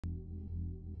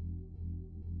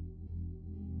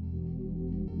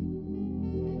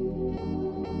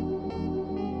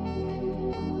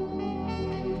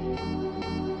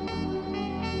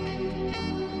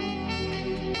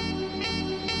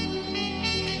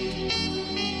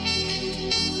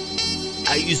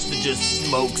used to just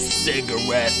smoke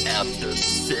cigarette after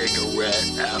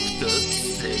cigarette after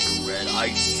cigarette.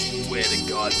 I swear to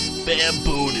God,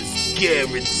 Bamboon is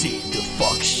guaranteed to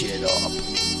fuck shit up.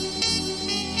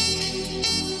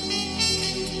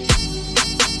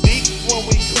 Deep when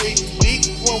we creep, deep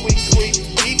when we creep,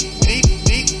 deep, deep,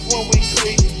 deep when we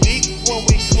creep, deep when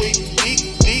we creep, deep,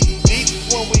 deep, deep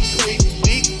when we creep,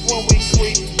 deep when we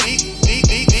creep, deep, deep,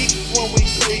 deep, deep when we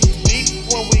creep, deep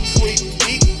when we creep,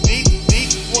 deep, deep, deep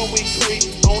when we creep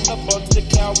on a bunch of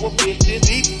coward bitches,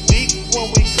 deep, deep when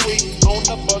we creep on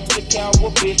a bunch of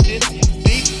coward bitches,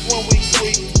 deep when we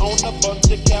creep on a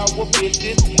bunch of coward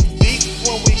bitches, deep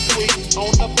when we creep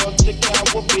on a bunch of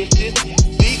coward bitches,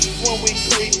 deep when we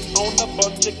creep on a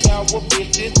bunch of coward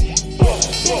bitches.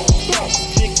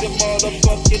 Chick the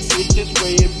motherfucking bitches,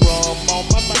 red rum on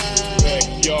my mind.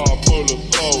 Backyard full of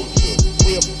soldiers,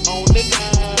 whip on the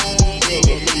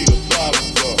 9mm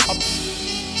silencer.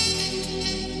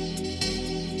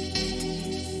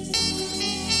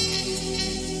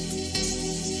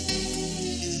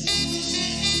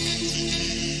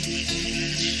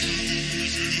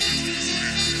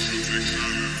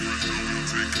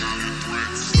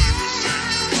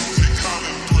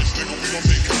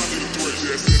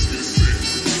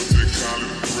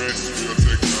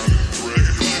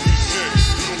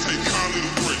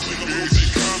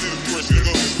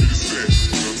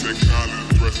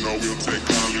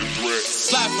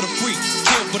 Slide for the free,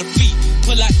 kill for the feet.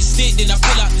 Pull out the stick, then I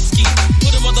pull out the ski.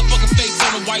 Put a motherfucking face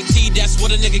on a white tee, that's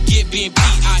what a nigga get being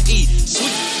P.I.E.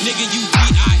 Sweet, nigga, you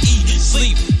D.I.E.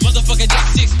 Sleep, motherfucker,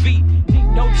 that's 6 feet.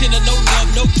 No tender, no love,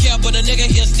 no care, but a nigga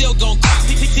here still gon'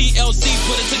 TLC,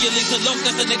 put it to your legs to low.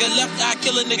 That's a nigga left eye,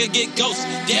 kill a nigga, get ghost.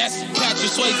 That's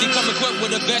Patrick Swayze, come equipped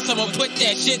with a vest. I'ma put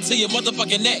that shit to your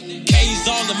motherfucking neck. K's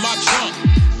all in my trunk,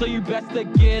 so you best to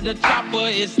get a chopper.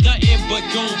 It's nothing but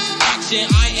goon action.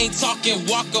 I ain't talking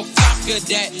Walker Flocka,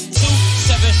 that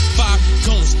 275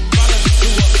 goons. Follow me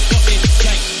through a fucking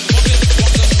gang. Walker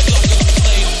Flocka,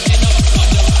 slave, and a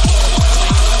fucking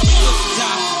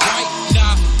die right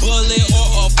now, bullet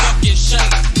or a fucking shank.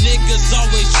 Niggas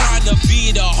always trying to be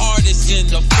the hardest in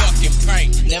the fucking paint.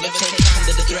 Never take time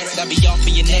to the threats. I be off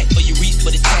in your neck, but you reach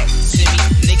for the tech. See me,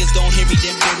 niggas gon' hear me,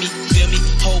 then feel me.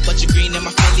 Whole bunch of green in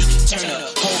my Philly. Turn up,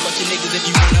 whole bunch of niggas if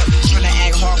you run up. Tryna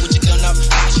act hard with your gun up.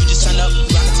 I shoot your son up,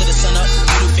 rockin' to the sun up.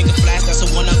 Middle finger flash, that's a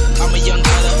one up. I'm a young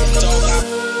brother, dog out.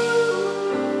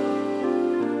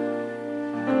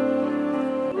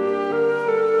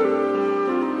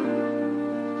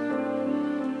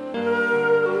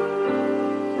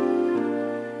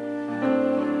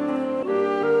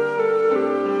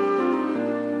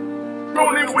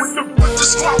 Rolling with the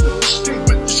bunches, smoking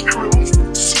with the crew.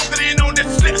 Smoking on that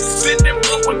flesh, send that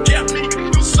mother got me.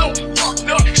 You so fucked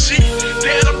up, shit.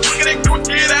 That I'm looking at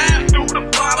crooked eyes through the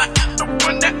bottle after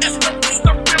one that is the best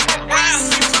up in my ride.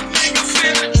 See some niggas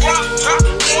in the drop top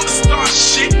on the star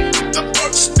shit. The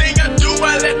first thing I do,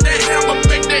 I let that hammer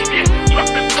make that hit.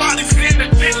 Dropping bodies in the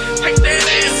dick, take that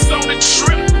ass on the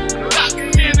trip. Locking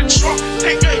in the trunk,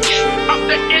 take a hit off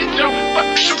the engine.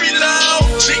 Fuck you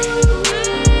reload, G.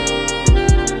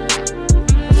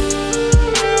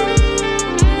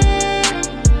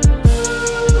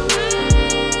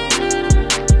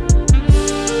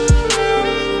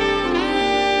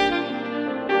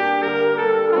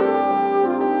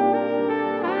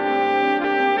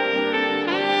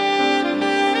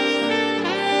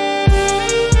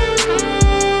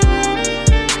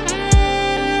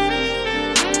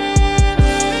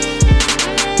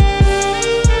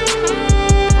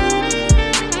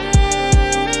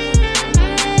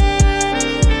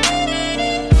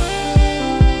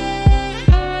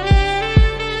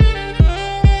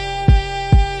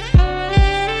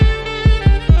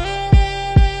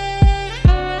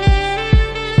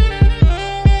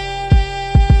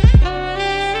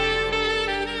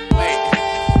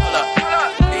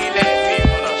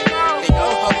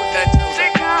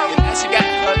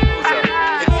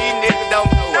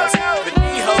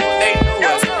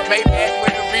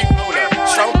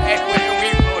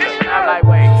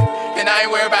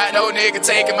 Nigga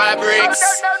taking my bricks.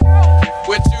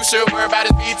 What you should worry about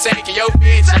is me taking your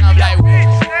bitch. And I'm like, wait,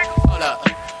 hold up,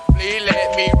 please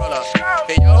let me roll up.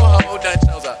 And your hoe done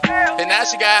chose up, and now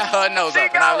she got her nose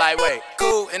up. And I'm like, wait,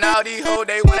 cool. And all these hoes,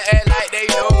 they wanna act like they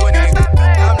know a nigga.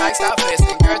 I'm like, stop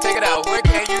listening, girl, take it out. Where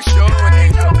can you show a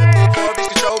nigga? Before bitch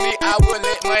control me, I would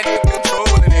let money control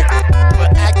a nigga.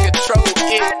 But I control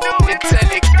it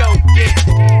until it go get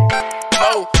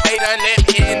more. They done let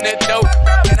me in the door.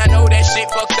 And I know that shit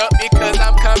fucked up because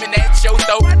I'm coming at your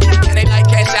throat. And they like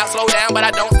cash out, slow down, but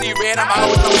I don't see red, I'm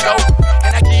always on go.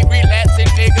 And I keep relaxing,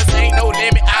 niggas, ain't no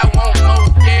limit, I want more,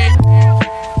 yeah.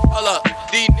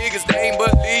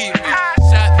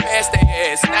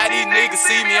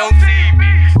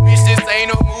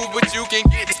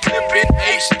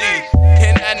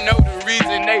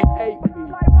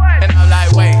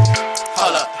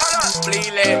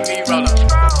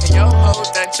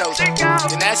 shoulder.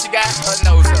 And now she got her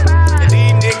nose up. And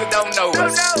these niggas don't know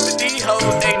us. But these hoes,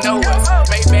 they know us.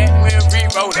 Make back when we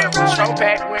roll up. Throw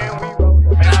back when we roll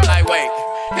up. And I'm like, wait.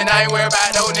 And I ain't worried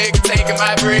about no nigga taking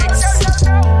my bricks.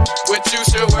 What you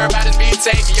should worry about is me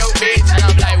taking your bitch. And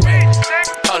I'm like, wait.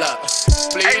 Hold up.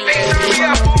 Please let me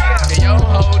know. And your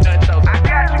hoe done so.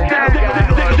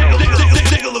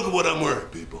 Take a look at what I'm wearing,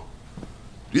 people.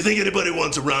 Do you think anybody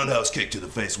wants a roundhouse kick to the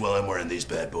face while I'm wearing these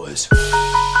bad boys?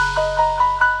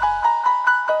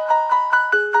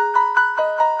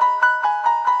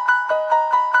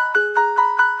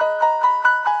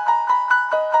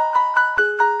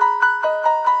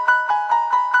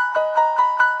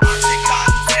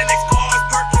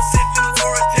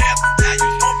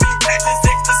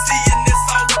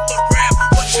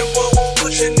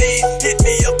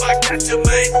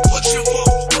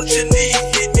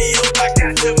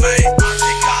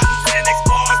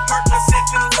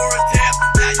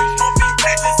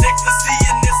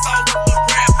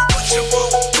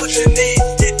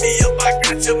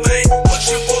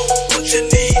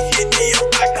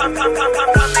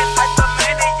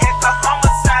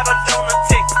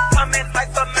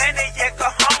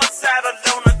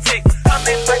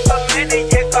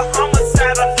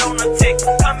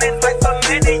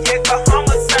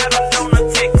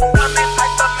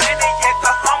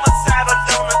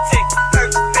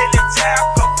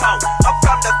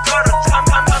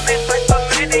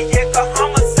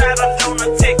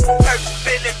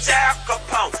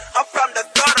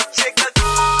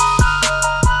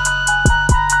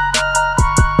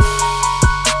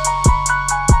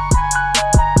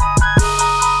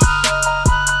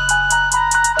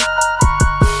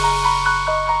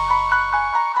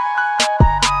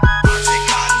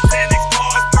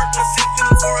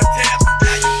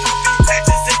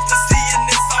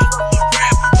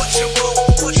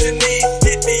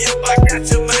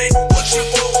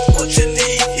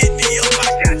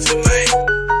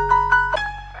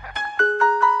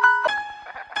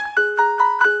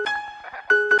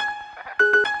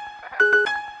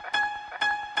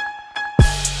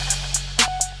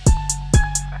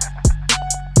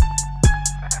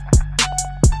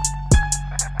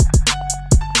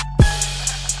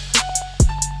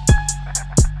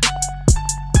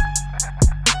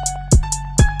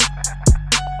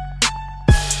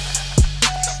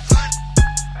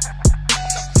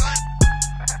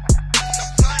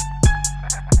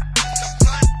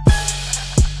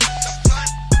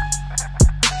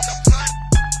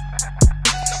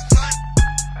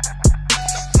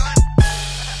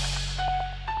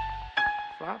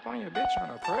 Flop on your bitch on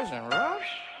a prison rush?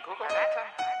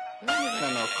 You ain't even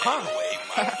in no car.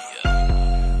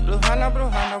 Blue Hana, blue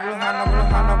Hana, blue Hana, blue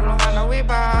Hana, blue Hana, we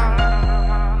bow.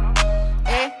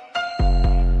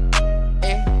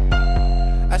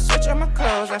 I switch on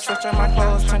my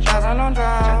clothes, 10,000 on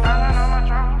drive.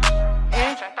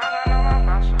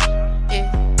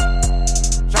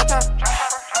 Drop top,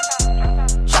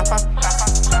 shop up,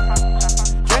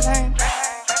 dress hang,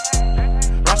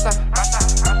 Rasta.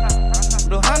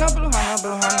 Blue Hana, blue Hana,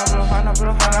 blue Hana, blue Hana,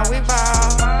 blue Hana, we bow.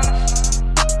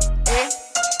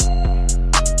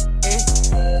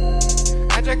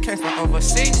 I just came from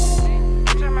overseas.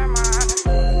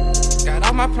 Got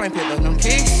all my plane, picked up them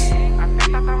keys.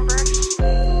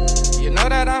 You know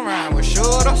that I rhyme with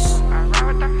shooters.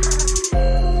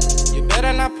 You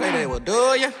better not play, they will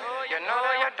do ya.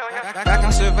 Back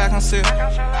on silk.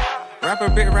 Rapper,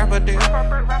 big rapper deal.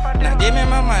 Now give me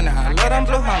my money, I love them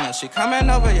blue hunters. She coming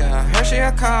over, yeah, I heard she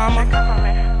a comma.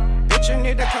 Bitch, you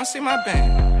need to come see my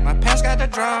band. My pants got the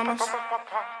dramas.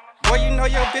 Boy, you know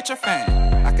your bitch a fan.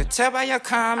 I could tell by your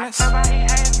comments.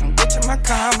 I'm get to my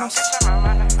commas.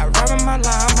 I ride with my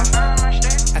llama.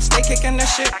 I stay kicking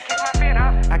this shit.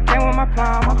 I came with my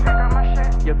plumber.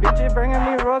 Your bitch is bringing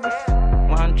me roses.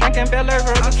 When I'm drinking Bella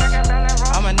Roses.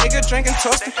 I'm a nigga drinking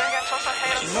toasted.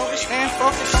 You know we stand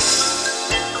focused.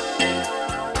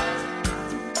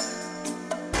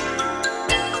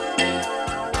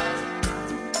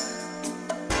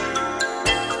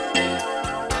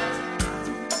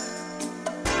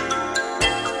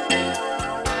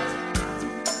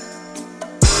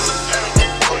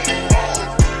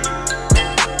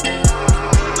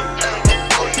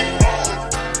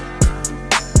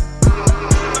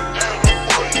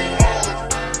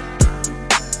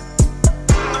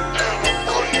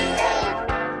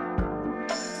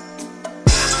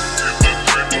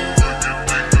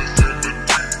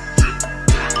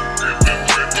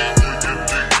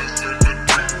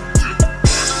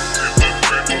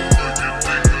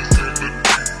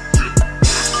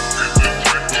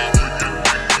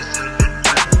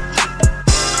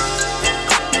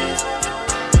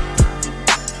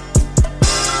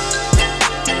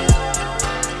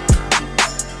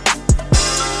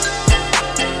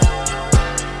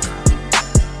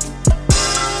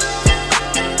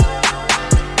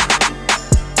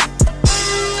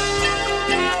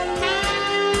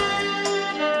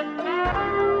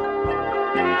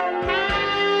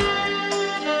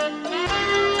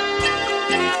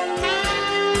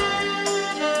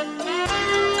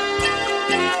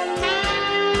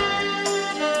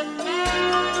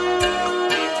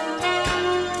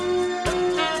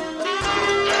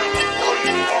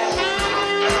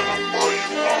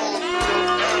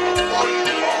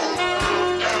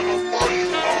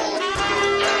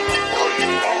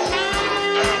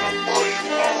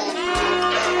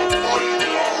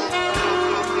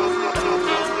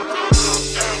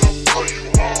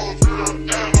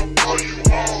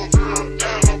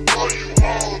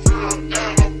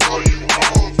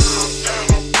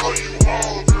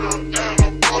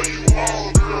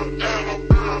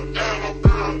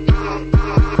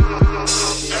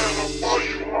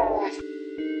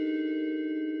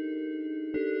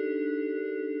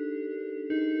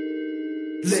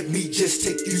 Let me just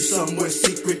take you somewhere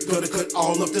secret. Gonna cut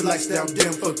all of the lights down,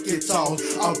 damn, forget all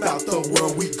about the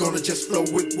world. We gonna just flow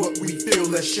with what we feel.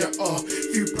 Let's share a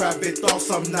few private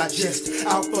thoughts. I'm not just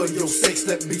out for your sakes.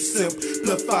 Let me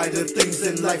simplify the things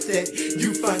in life that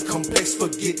you find complex.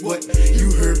 Forget what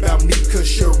you heard about me,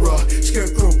 cause you're a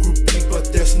scarecrow groupie.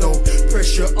 But there's no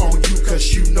pressure on you,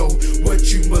 cause you know what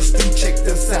you must do. Check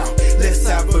this out, let's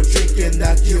have a drink and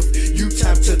I give you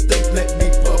time to think. Let me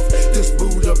puff this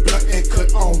Buddha blunt and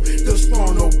cut on the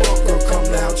Sparno bunker. Come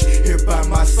lounge here by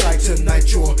my side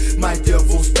tonight. You're my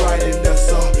devil's bride and that's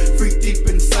a freak deep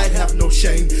inside. Have no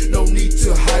shame, no need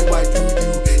to hide. Why do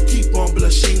you keep on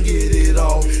blushing? Get it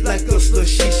all like a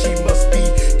slushy. She must be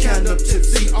kind of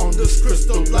tipsy on this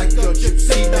crystal like a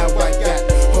gypsy. Now I got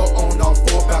her on all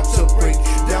four, about to break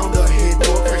down the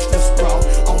headboard, crash the sprawl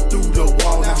on through the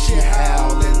wall. Now she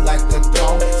howling like a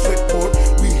dog. Sweatboard,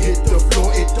 we hit the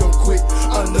floor, it don't quit.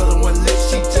 Another one lit,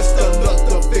 she just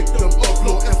another victim of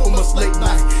law infamous late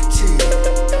night chill.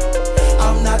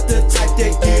 I'm not the type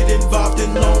that get involved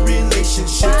in long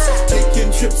relationships,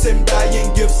 taking trips and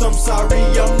buying gifts. I'm sorry,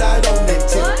 I'm not on that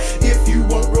tip. If you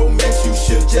want romance, you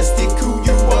should just stick who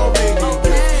you already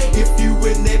with. If you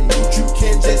in that mood, you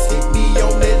can just hit me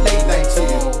on that late night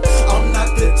chill. I'm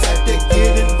not the type that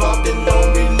get involved in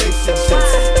long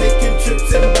relationships, taking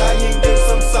trips and buying gifts.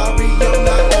 I'm sorry, I'm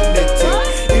not on that tip.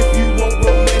 If you want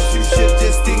romance, you should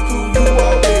just think who you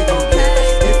already with.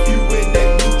 If you in that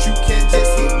mood, you can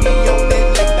just hit me on that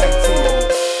late night chill.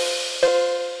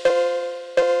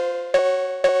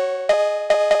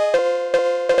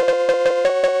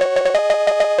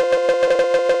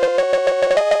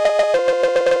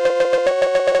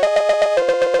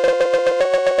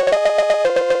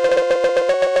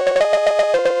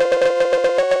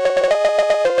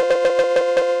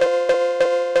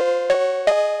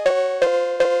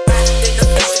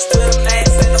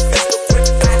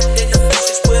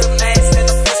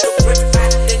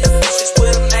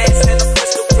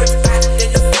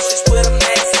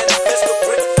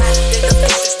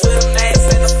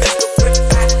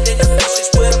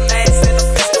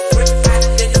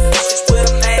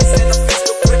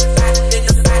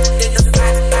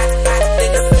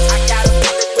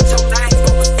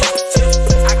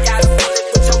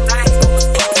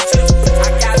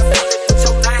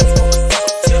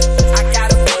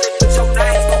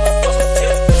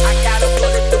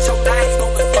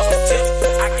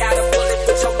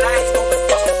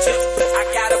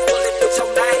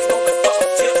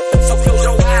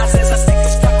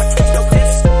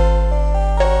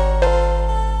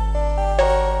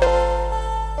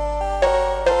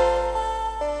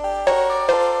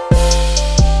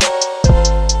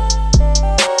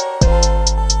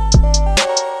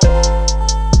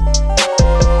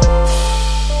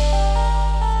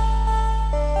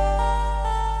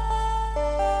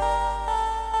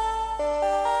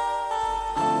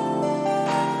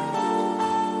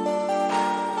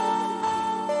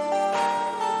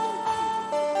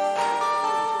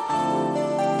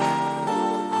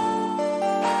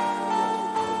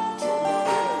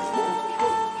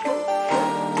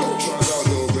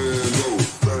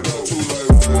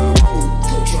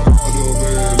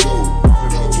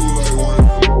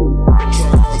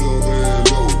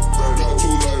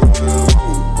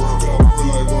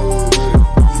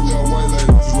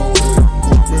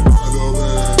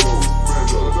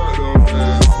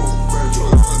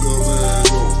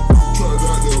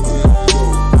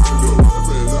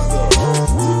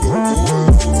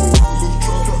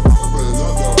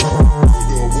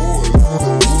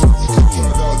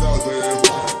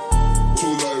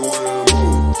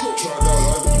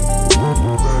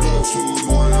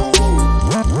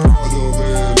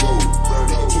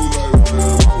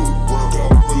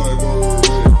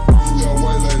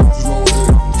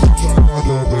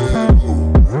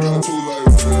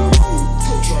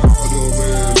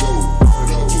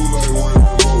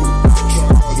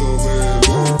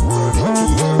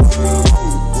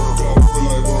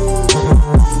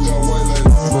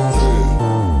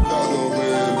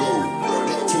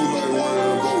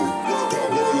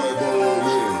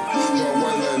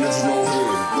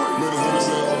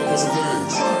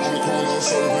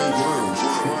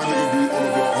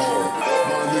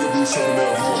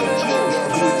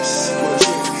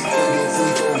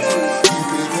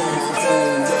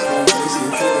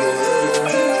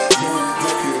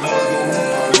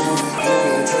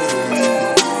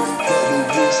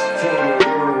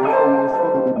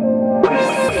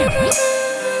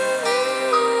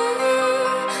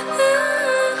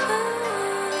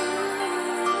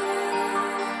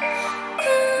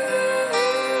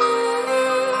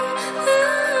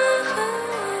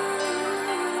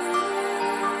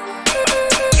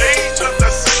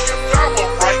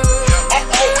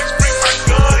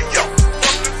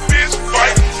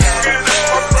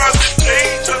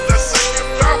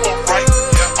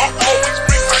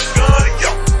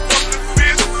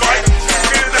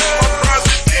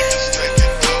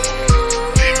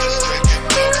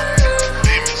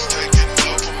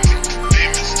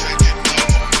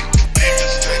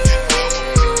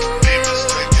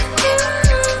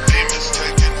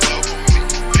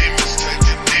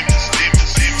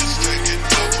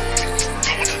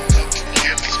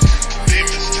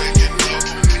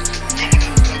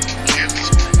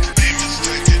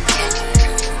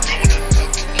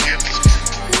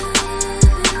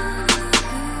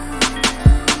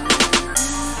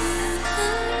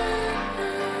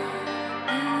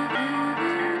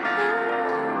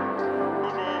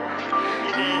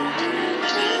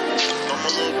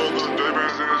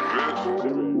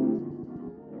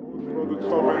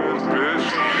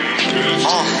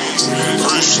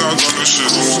 Three shots on this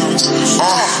shit.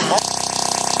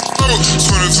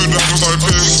 22 diamonds like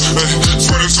piss, ayy.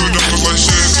 22 diamonds like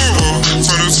shit,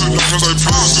 22 diamonds like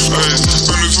piss, ayy.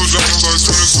 22 diamonds like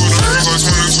 22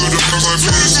 diamonds like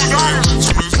 22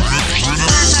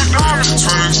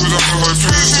 diamonds like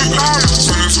piss, ayy.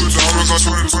 22 diamonds like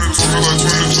piss, 22 diamonds like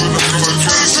 22 diamonds like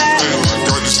piss, ayy.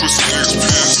 Got these pussy niggas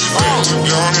pissed, ayy.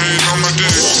 Y'all hating on my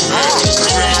dick, ayy.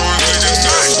 Cause they know a nigga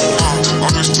nice, I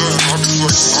be stuntin', I be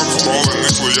flexin', I be ballin',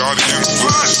 Nicola Yachty in the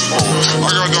flesh, I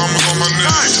got diamonds on my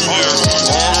neck, yeah.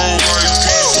 All white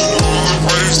peace,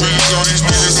 why these bitches, all these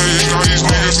niggas hating, all these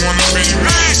niggas wanna be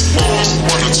me,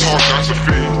 wanna talk, that's a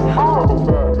fee.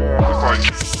 It's like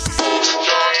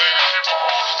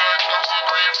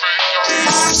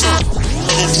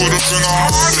put up in a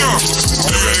Honda.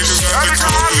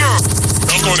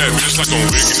 Dunk on that bitch like I'm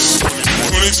Wiggins.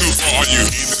 22 for all you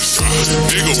heathens.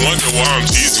 Nigga wonder why I'm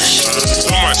teasing.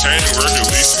 On my chain, work at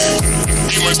least.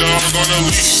 Keep my dog on the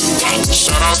leash.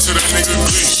 Shout out to that nigga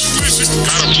Gleesh.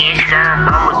 Got a blood sign,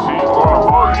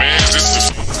 man, this is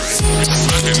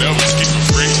I can never keep it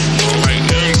free. Like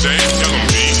MJ, tell him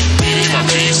me. Need my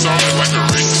peace on it like a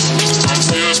Reese. I'm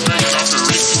still screaming off the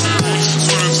Reese.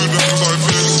 22 dollars like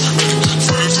this.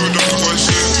 22 dollars like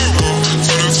shit.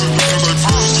 22 dollars like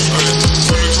this.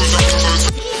 22 dollars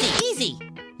like Easy, easy.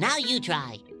 Now you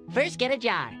try. First get a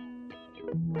jar.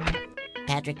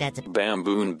 Patrick, that's a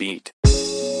BAMBOON beat.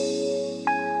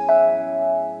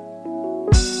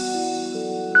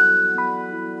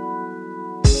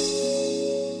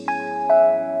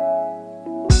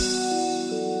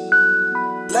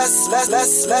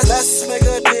 Let's make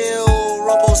a deal.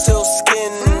 Rumple silk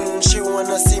skin. She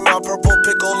wanna see my purple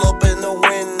pickle up in the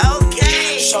wind.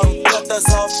 Okay. Some feathers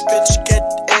off, bitch, get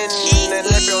in. And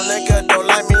if your nigga don't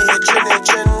like me, hit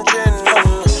chin.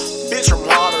 Bitch, I'm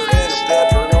hotter than a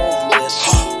pepper, no man.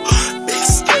 Big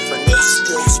step and new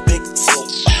skills, big tilt.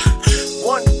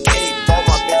 1K for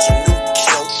my bitch, a new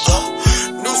kill.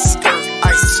 New skirt,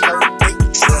 ice skirt, big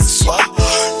dress.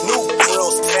 New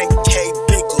grills, 10K,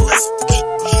 big lift.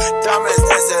 Diamonds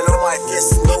dancing on my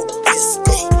fist, no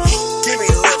disco. Give me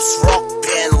lips, rock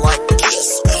band like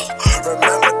kiss.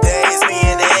 Remember days, me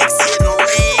and the ex getting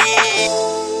laid.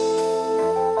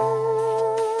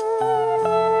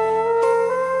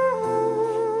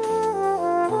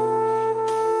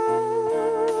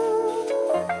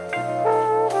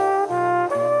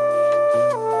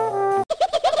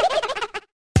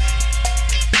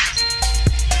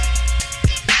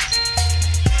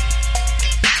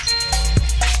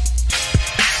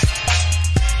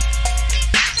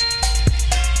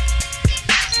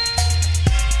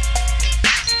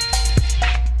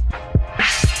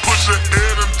 push your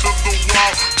head into the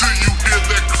wall till you hear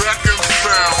that cracking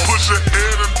sound. Push your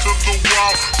head into the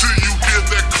wall till you hear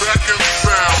that cracking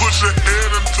sound. Push your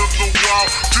head into the wall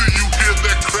till you hear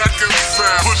that cracking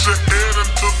sound. Push your head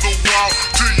into the wall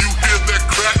till you hear that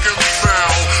cracking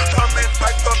sound. Come and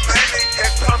fight the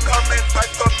maniac, come and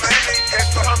fight the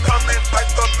maniac, come and fight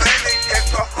the maniac,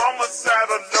 a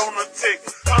homicidal lunatic.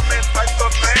 Come and fight the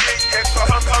maniac,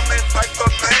 come and fight the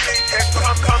maniac,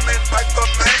 come and fight the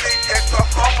maniac, a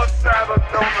homicidal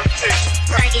lunatic.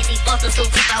 Bringing these bottles to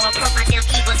weep, I will prove my damn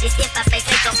evils. It's if I say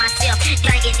fake on myself.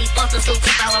 Bringing these bottles to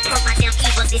weep, I will prove my damn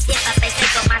evils. It's if I say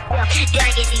fake on myself.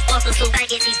 Bringing these bottles to,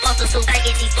 bringing these bottles to,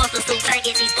 bringing these bottles to,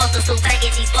 bringing these bottles to,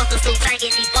 bringing these bottles to,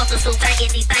 bringing these bottles to,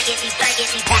 bringing these.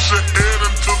 Push your head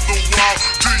into the wall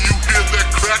till you hear that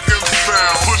cracking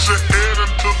sound. Push your head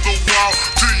into the wall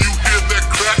till you hear that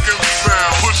cracking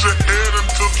sound. Push your head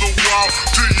into the wall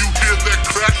till you hear that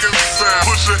cracking sound.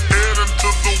 Push your head into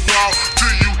the wall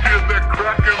till you hear that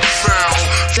cracking sound.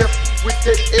 Step with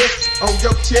that S on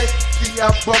your chest, see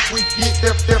how buck we get.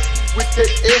 Step with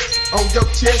that S on your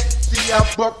chest, see how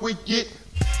buck we get.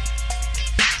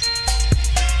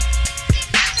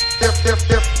 Step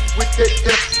with that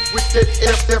S, with that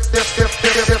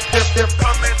step.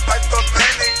 Come and fight the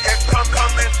maniac,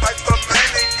 come and fight the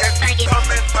maniac, come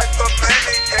and fight the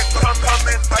maniac, come and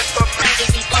fight the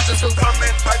maniac, come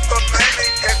and fight the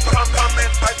maniac, come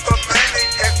and fight the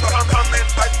maniac, come and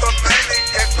fight the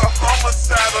maniac, a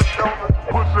homicidal lunatic.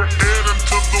 Push your head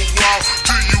into the wall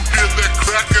till you hear that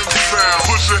cracking sound.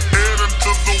 Push your head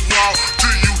into the wall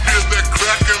till you hear that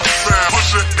cracking sound.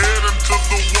 Push your head into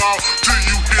the wall till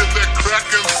you hear that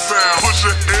cracking sound. Push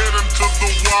your head into the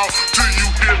wall till you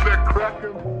hear that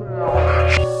cracking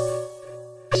sound.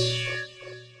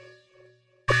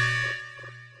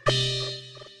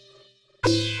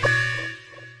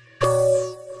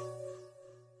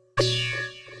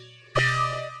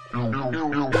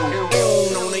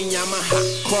 On a Yamaha,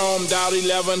 chrome chromed out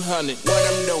 1100. What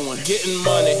I'm doing? Getting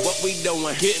money. What we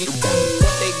doing? Getting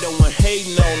what they doing?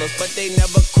 Hating on us, but they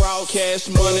never cross.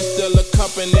 Cash money still a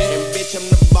company. And bitch, I'm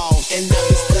the boss. And I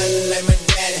be stunning like my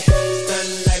daddy.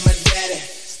 Stunning like my daddy.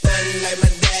 Stunning like my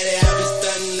daddy. I be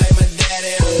stunning like my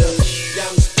daddy. I'm the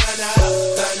young stunner.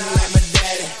 Stunning like my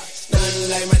daddy. Stunning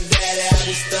like my daddy. I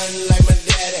be stunning like my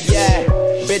daddy. Yeah,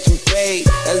 bitch, I'm paid.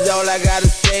 That's all I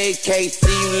gotta say. Can't see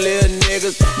you little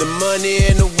niggas. The money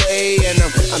in the way. And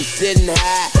I'm sitting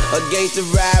high against the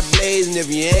ride blaze. And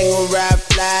if you ain't gon' ride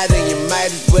fly, then you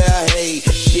might as well hate.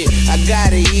 Shit, I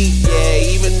gotta eat,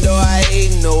 yeah. Even though I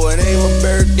ain't know it ain't my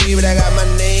birthday, but I got my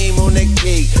name on that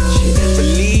cake. Shit,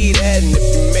 believe that. And if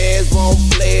the mans won't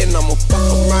play, and I'ma fuck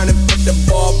around and put the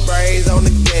ball brains on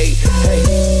the gate. Hey,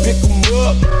 pick 'em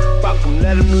up, fuck 'em,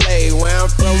 let 'em lay. Where I'm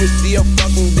from, we see a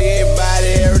fucking dead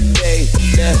body every day.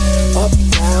 Yeah,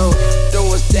 uptown,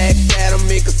 throw a stack at 'em,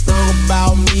 make a song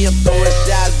about me. I'm throwing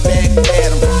shots back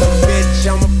at 'em. Bitch,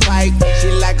 I'm a pipe,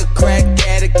 she like a crack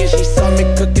addict, and she saw me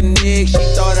cooking eggs, she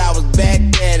thought I was back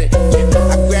at it.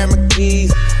 I grabbed my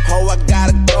keys, oh, I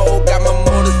gotta go. Got my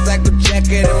motorcycle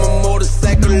jacket and my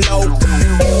motorcycle low.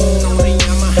 On the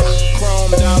Yamaha,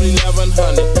 chromed out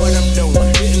 1100. What I'm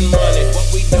doing? Getting money. What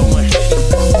we doing?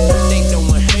 What they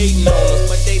doing? Hating on us,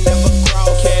 but they never cross.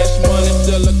 Cash money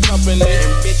still a company.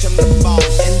 And bitch, I'm the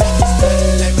boss. And I be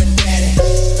stunning like my daddy.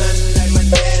 Stunning like my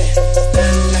daddy.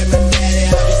 Stunning like my daddy.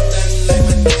 I be stunning like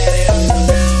my daddy. I'm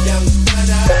the young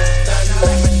stunner. Stunning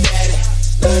like my daddy.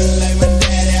 Stunning like my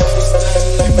daddy. I be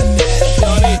stunning like my daddy.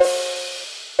 Shorty.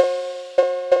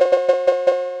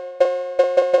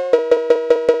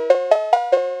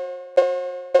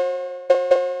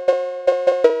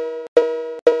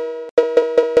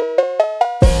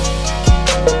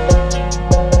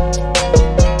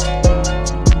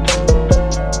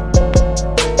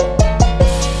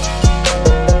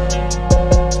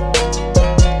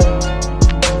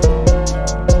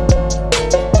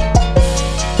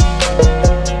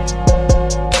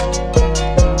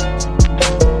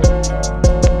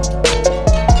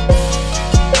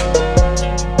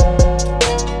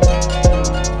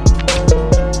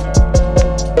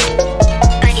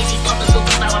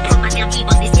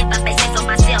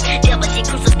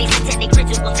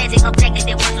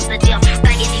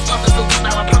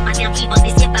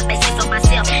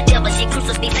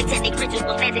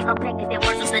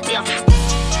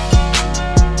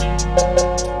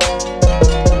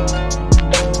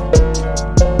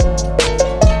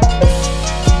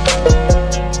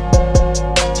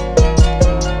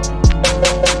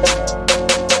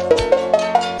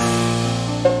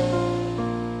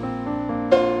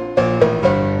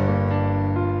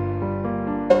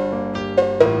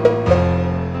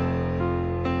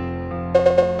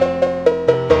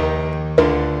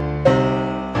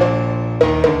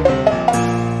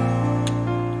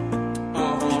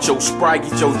 Sprite,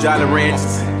 get your Jolly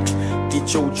Ranchers, get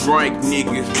your drink,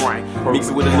 nigga. Mix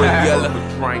it with a little yellow,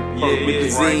 with the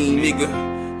zine, nigga.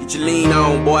 Get your lean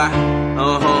on, boy.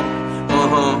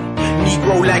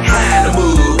 Negro like high in the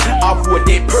mud, off with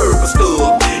that purple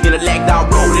stuff. In a lag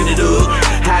dog rolling it up.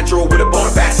 Hydro with a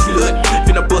bonafide slut.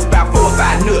 Finna bust about 4 or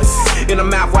 5 nuts in the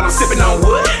mouth while I'm sipping on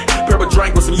wood. Purple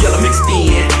drink with some yellow mixed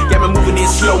in. Got me moving in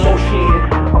slow motion.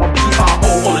 I'm a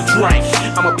PRO on the drink.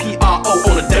 I'm a PRO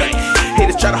on the dank.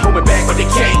 Haters try to hold me back, but they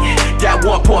can't. Got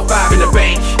 1.5 in the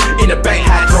bank. In the bank,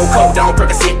 hydro, coke, down,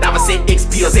 Percocet, Navaset, X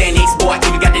pills, and X. Boy, I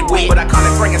think you got that wet, but I call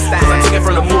it Frankenstein. Cause I took it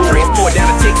from the moon. Transport down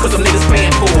the tick, cause them niggas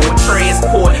paying for it.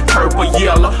 Transport, purple,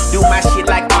 yellow. Do my shit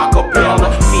like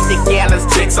acapella. 50 gallons,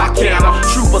 checks, I count.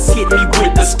 Troopers hit me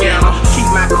with the scanner.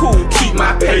 Keep my cool, keep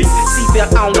my pace.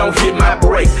 Seatbelt on, don't hit my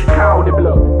brakes. Call the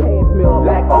blood.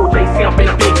 Like OJ Simp in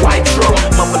a big white truck.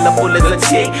 Muffle full of the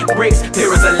chick. Bricks,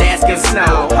 there is Alaskan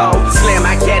snow. Slam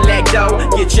my Cadillac door.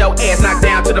 Get your ass knocked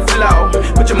down to the floor.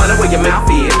 Put your money where your mouth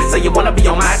is. So you wanna be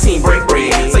on my team, break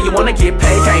bread. So you wanna get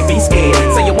paid, can't be scared.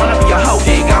 So you wanna be a hoe,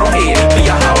 then go ahead, be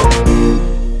a hoe.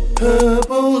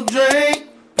 Purple drink,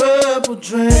 purple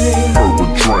drink. Purple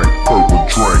drink, purple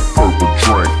drink, purple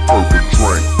drink, purple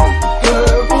drink.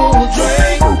 Purple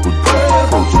drink,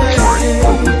 purple drink, purple drink,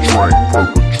 purple drink,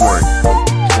 purple drink.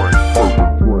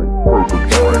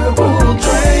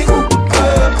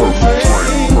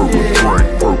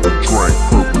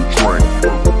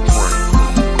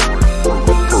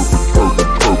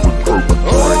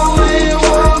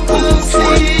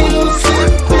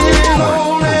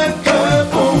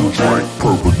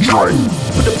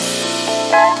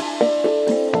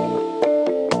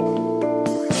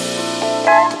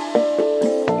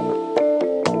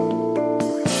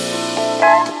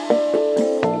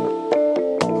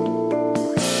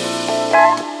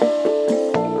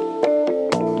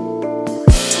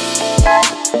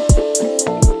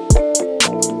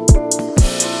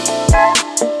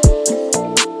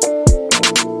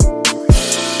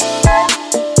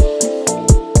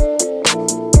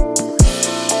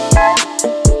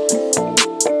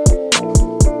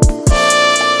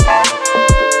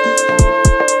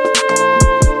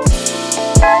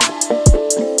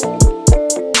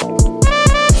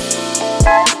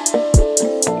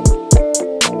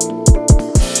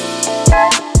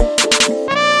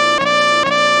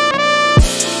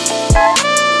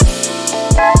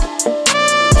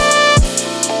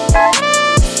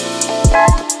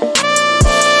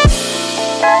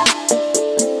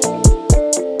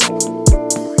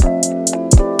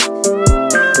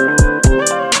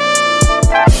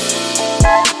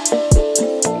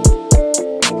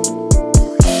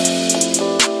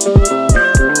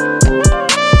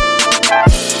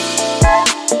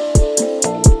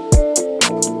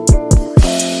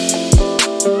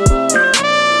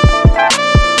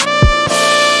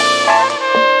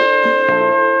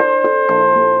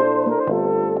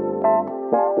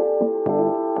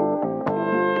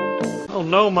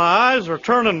 know, my eyes are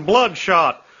turning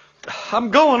bloodshot. I'm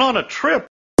going on a trip.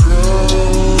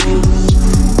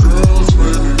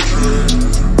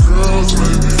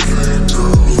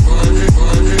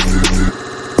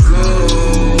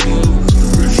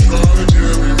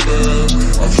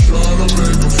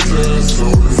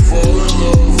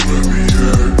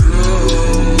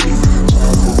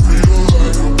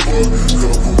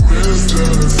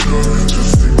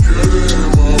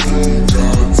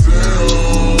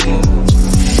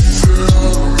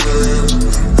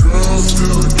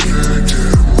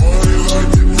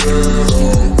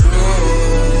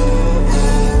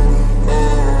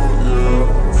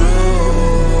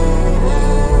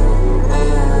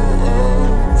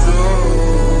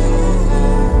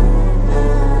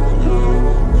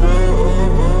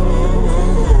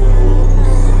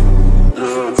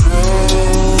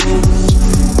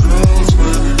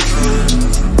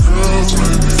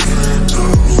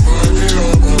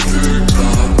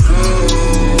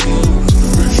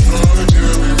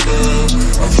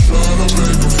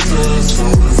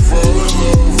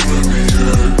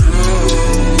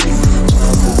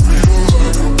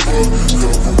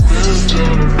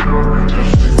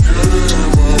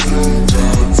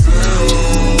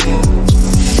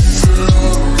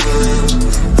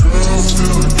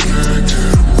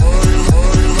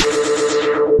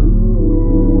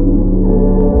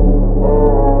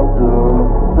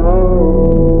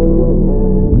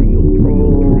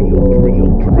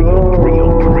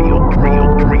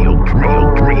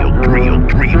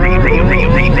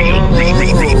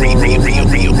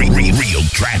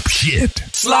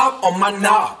 Slob on my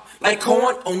knob, like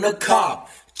corn on the cob.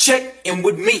 Check in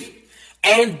with me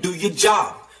and do your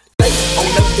job. Lay on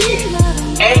the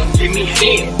bed and give me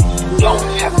head. Don't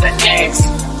have to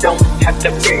ask, don't have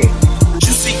to beg.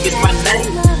 Juicy is my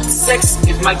name, sex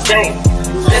is my game.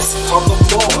 Let's call the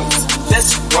boys,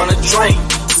 let's run a train.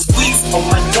 Squeeze on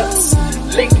my nuts,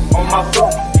 lick on my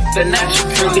butt. The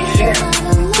natural curly hair,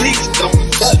 please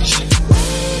don't touch.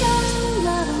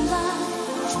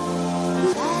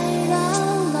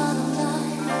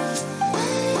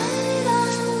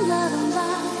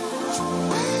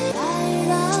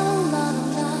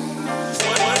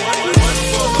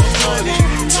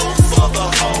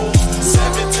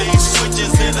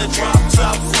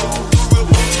 Drop phone. We'll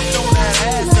put you on that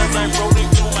ass as I'm rolling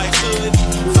through my hood.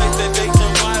 Like that they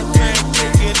can wild crank,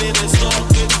 kicking it and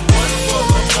stalking. One for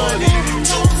the money,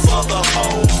 two for the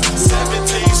hoe.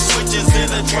 17 switches in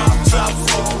a drop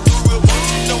phone. We'll put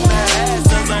you on that ass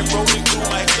as I'm rolling through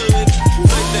my hood.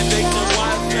 Like that they can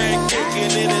wild crank,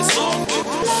 kicking it and stalking.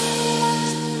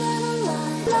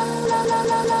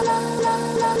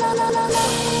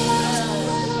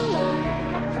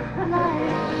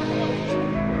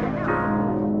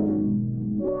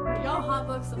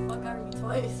 The fuck out of me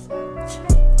twice.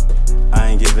 I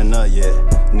ain't giving up yet.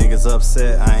 Niggas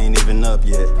upset, I ain't even up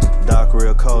yet. Doc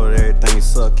real cold, everything you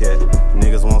suck at.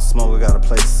 Niggas want smoke, I got a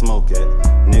place to smoke at.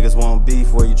 Niggas want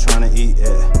beef, where you tryna eat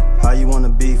at? How you wanna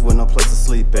beef with no place to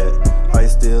sleep at? How you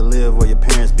still live where your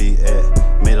parents be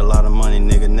at? Made a lot of money,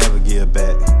 nigga, never give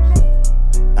back.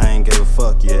 I ain't gave a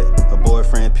fuck yet. A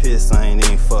boyfriend pissed, I ain't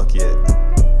even fuck yet.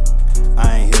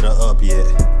 I ain't hit her up yet.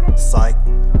 Psych,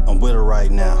 I'm with her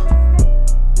right now.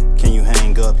 Can you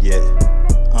hang up yet?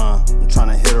 I'm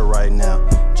tryna hit her right now.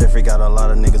 Jeffrey got a lot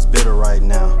of niggas bitter right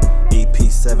now.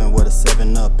 EP7 with a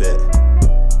 7 up at.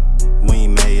 We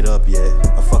ain't made up yet.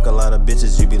 I fuck a lot of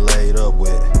bitches you be laid up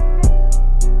with.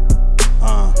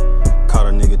 Caught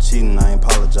a nigga cheating, I ain't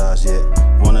apologize yet.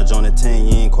 Wanna join the team,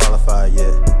 you ain't qualified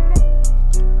yet.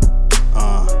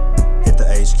 Hit the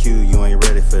HQ, you ain't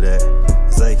ready for that.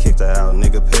 Zay kicked her out,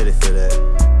 nigga petty for that.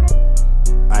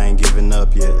 I ain't giving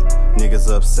up yet. Niggas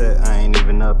upset, I ain't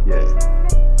even up yet.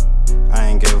 I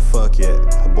ain't gave a fuck yet.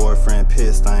 A boyfriend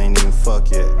pissed, I ain't even fuck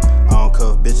yet. I don't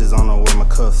cuff bitches, I don't know where my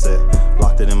cuffs at.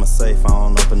 Locked it in my safe, I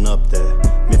don't open up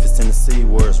that. Memphis, Tennessee,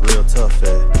 where it's real tough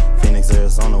at. Phoenix,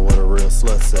 Arizona, where the real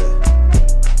sluts at.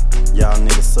 Y'all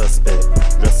niggas suspect.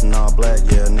 Dressing all black,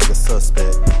 yeah, nigga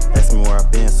suspect. Ask me where I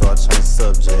been, so I changed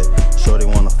the subject. Shorty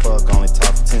wanna fuck, only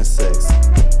talk for 10 sex.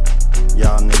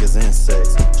 Y'all niggas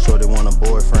insects. Shorty want a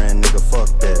boyfriend, nigga, fuck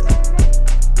that.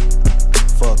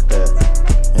 Fuck that.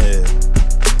 Yeah,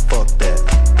 fuck that.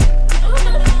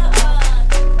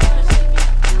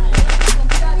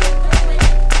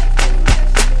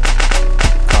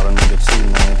 Caught a nigga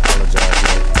cheating, I ain't apologize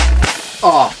yet.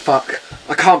 Oh, fuck.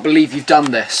 I can't believe you've done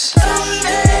this.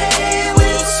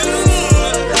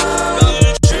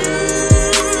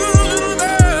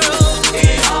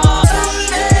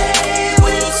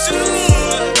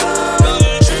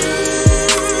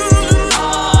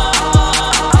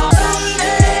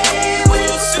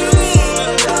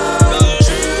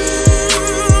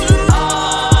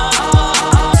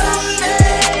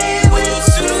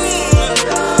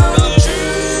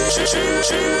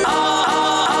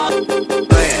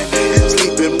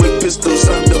 Sleeping with pistols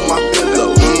under my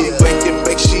pillow. Waking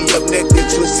back, she up naked,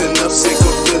 twisting up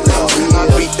cigarillo. I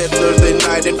beat that Thursday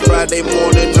night and Friday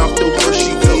morning off the work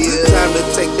she go. Time to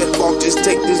take that walk, just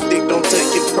take this dick, don't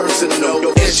take it personal.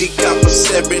 And she got for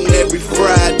 7 every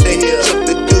Friday. Took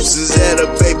the deuces at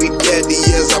her baby daddy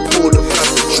as I pulled up out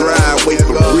the driveway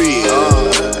for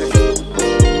real.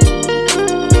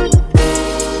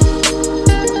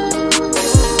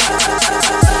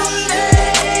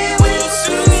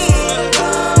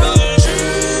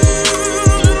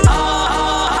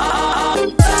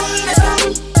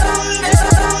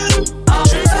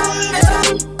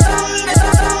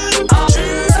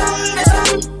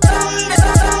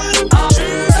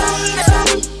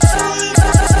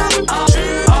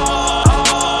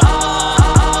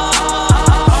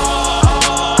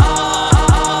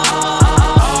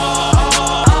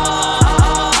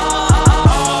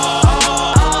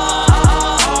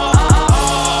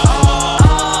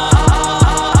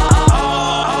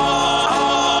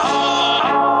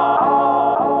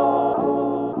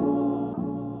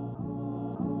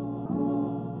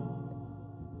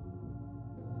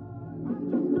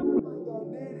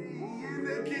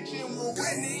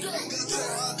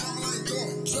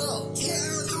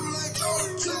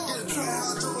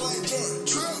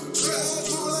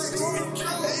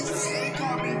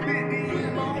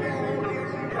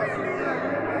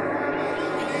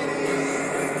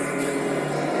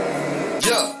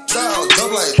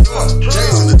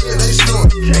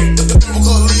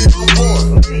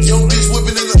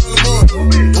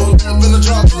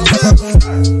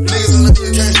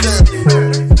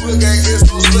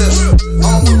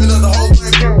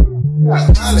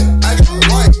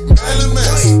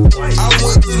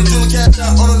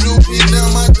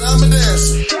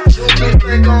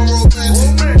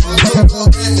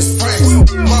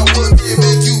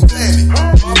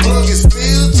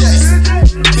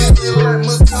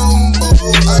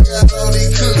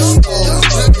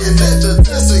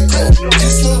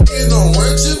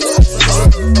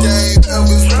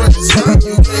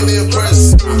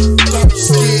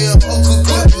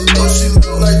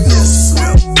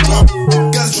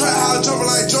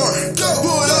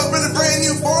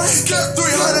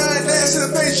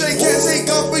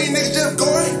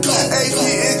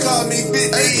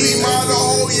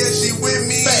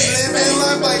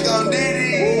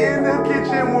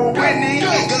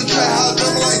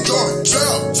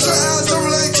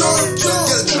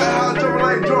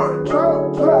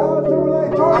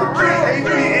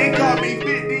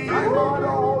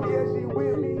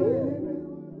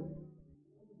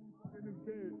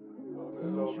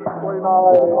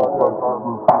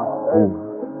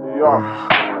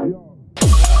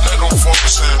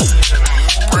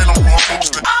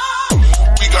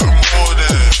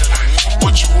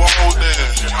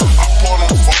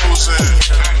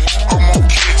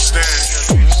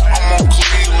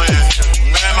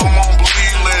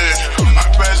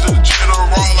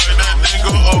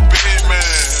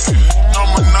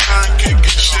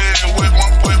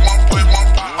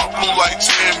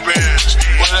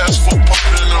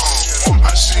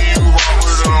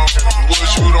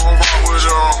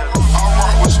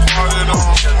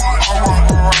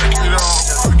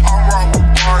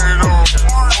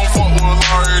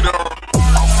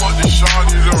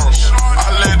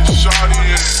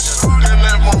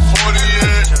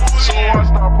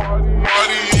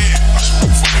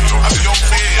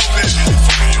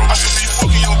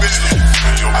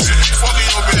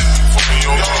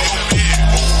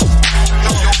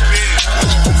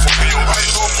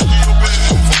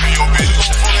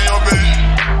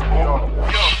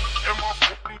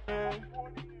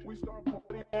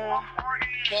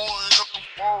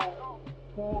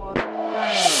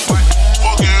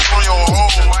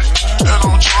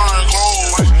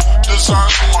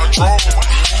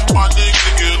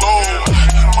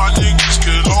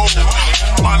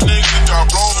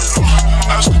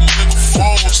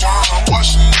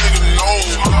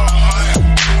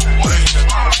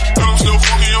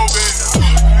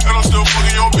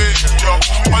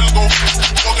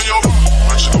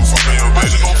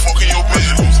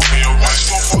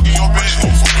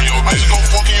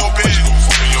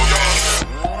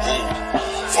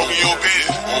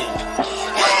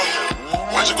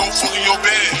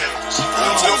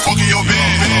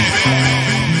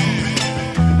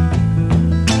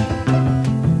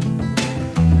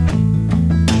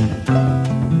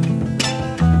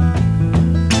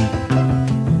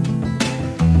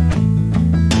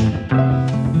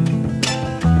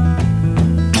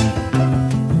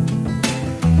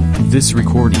 This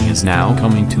recording is now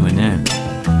coming to an end.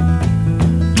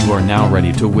 You are now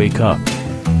ready to wake up.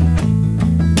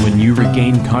 When you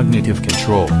regain cognitive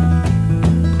control,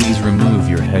 please remove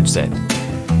your headset.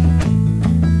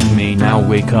 You may now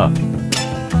wake up.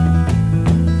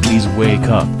 Please wake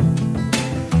up.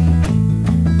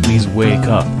 Please wake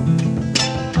up.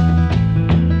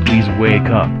 Please wake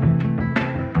up.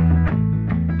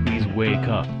 Please wake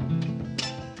up.